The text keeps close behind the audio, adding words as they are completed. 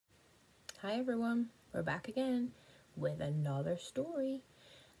Hi everyone, we're back again with another story,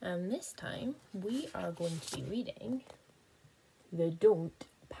 and this time we are going to be reading The Don't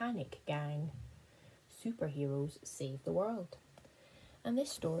Panic Gang, Superheroes Save the World. And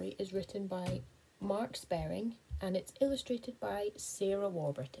this story is written by Mark Sperring and it's illustrated by Sarah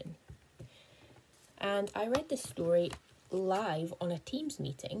Warburton. And I read this story live on a Teams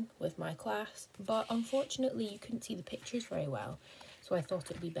meeting with my class, but unfortunately you couldn't see the pictures very well, so I thought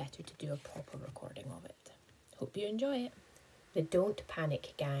it'd be better to do a proper recording of it. Hope you enjoy it. The Don't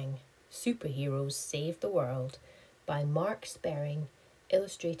Panic Gang, Superheroes Save the World by Mark Sperring,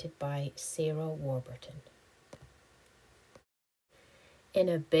 illustrated by Sarah Warburton. In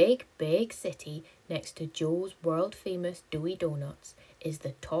a big city next to Joe's world-famous Dewey Donuts is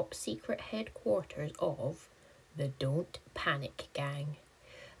the top secret headquarters of the Don't Panic Gang,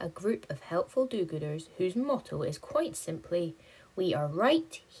 a group of helpful do-gooders whose motto is quite simply, "We are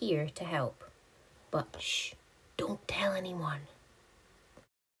right here to help. But shh, don't tell anyone."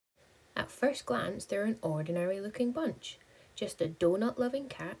 At first glance, they're an ordinary-looking bunch, just a donut-loving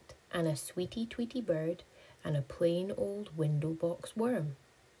cat and a sweetie-tweety bird and a plain old window box worm.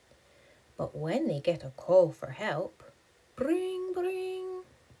 But when they get a call for help, bring, bring.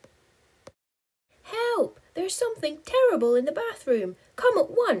 "Help! There's something terrible in the bathroom. Come at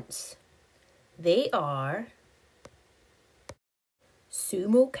once." They are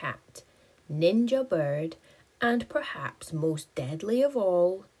Sumo Cat, Ninja Bird, and perhaps most deadly of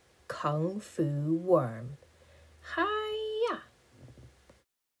all, Kung Fu Worm. Hiya!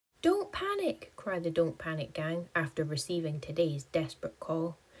 "Don't panic," cried the Don't Panic Gang after receiving today's desperate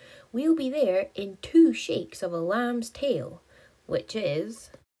call. "We'll be there in 2 shakes of a lamb's tail, which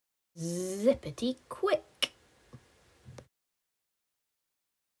is zippity quick."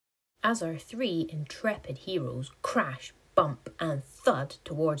 As our 3 intrepid heroes crash, bump and thud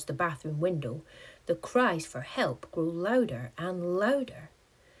towards the bathroom window, the cries for help grow louder and louder.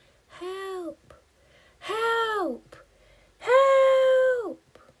 "Help! Help!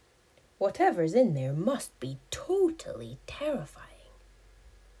 Help!" Whatever's in there must be totally terrifying.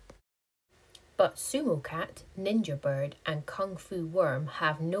 But Sumo Cat, Ninja Bird and Kung Fu Worm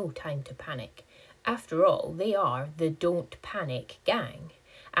have no time to panic. After all, they are the Don't Panic Gang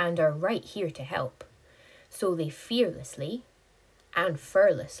and are right here to help. So they fearlessly and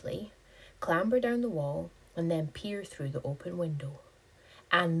furlessly clamber down the wall and then peer through the open window.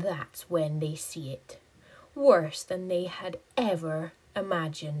 And that's when they see it. Worse than they had ever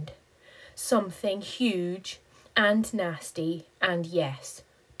imagined. Something huge and nasty and, yes,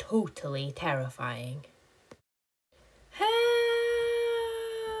 totally terrifying. "Help!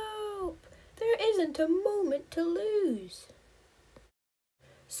 There isn't a moment to lose."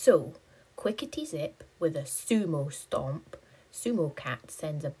 So, quickety-zip, with a sumo stomp, Sumo Cat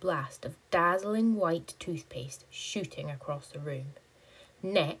sends a blast of dazzling white toothpaste shooting across the room.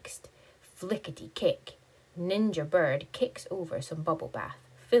 Next, flickety-kick, Ninja Bird kicks over some bubble bath,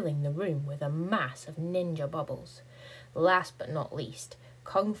 filling the room with a mass of ninja bubbles. Last but not least,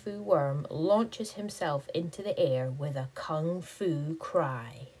 Kung Fu Worm launches himself into the air with a kung fu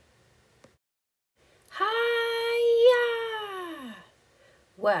cry. Hiya!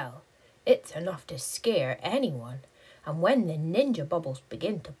 Well, it's enough to scare anyone, and when the ninja bubbles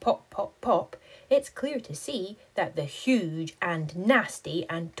begin to pop, pop, pop, it's clear to see that the huge and nasty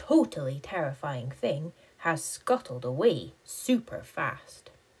and totally terrifying thing has scuttled away super fast.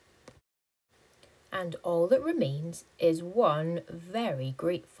 And all that remains is one very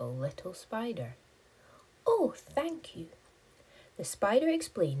grateful little spider. "Oh, thank you." The spider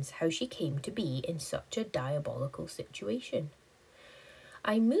explains how she came to be in such a diabolical situation.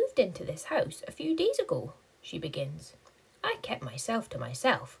 "I moved into this house a few days ago," she begins. "I kept myself to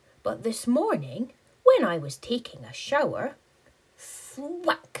myself, but this morning, when I was taking a shower,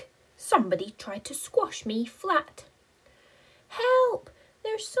 thwack! Somebody tried to squash me flat. Help!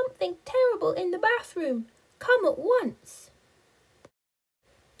 There's something terrible in the bathroom. Come at once."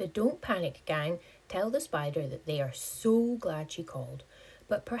 The Don't Panic Gang tell the spider that they are so glad she called,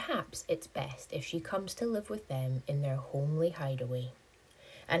 but perhaps it's best if she comes to live with them in their homely hideaway.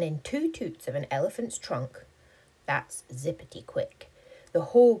 And in 2 toots of an elephant's trunk, that's zippity quick, the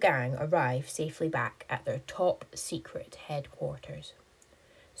whole gang arrive safely back at their top secret headquarters.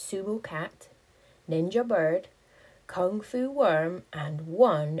 Sumo Cat, Ninja Bird, Kung Fu Worm, and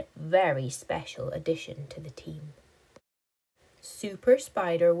one very special addition to the team. Super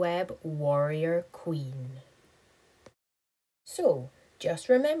Spiderweb Warrior Queen. So, just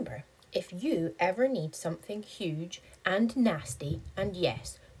remember, if you ever need something huge and nasty and,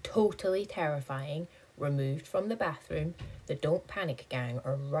 yes, totally terrifying removed from the bathroom. The Don't Panic gang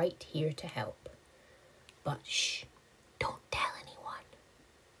are right here to help. But shh,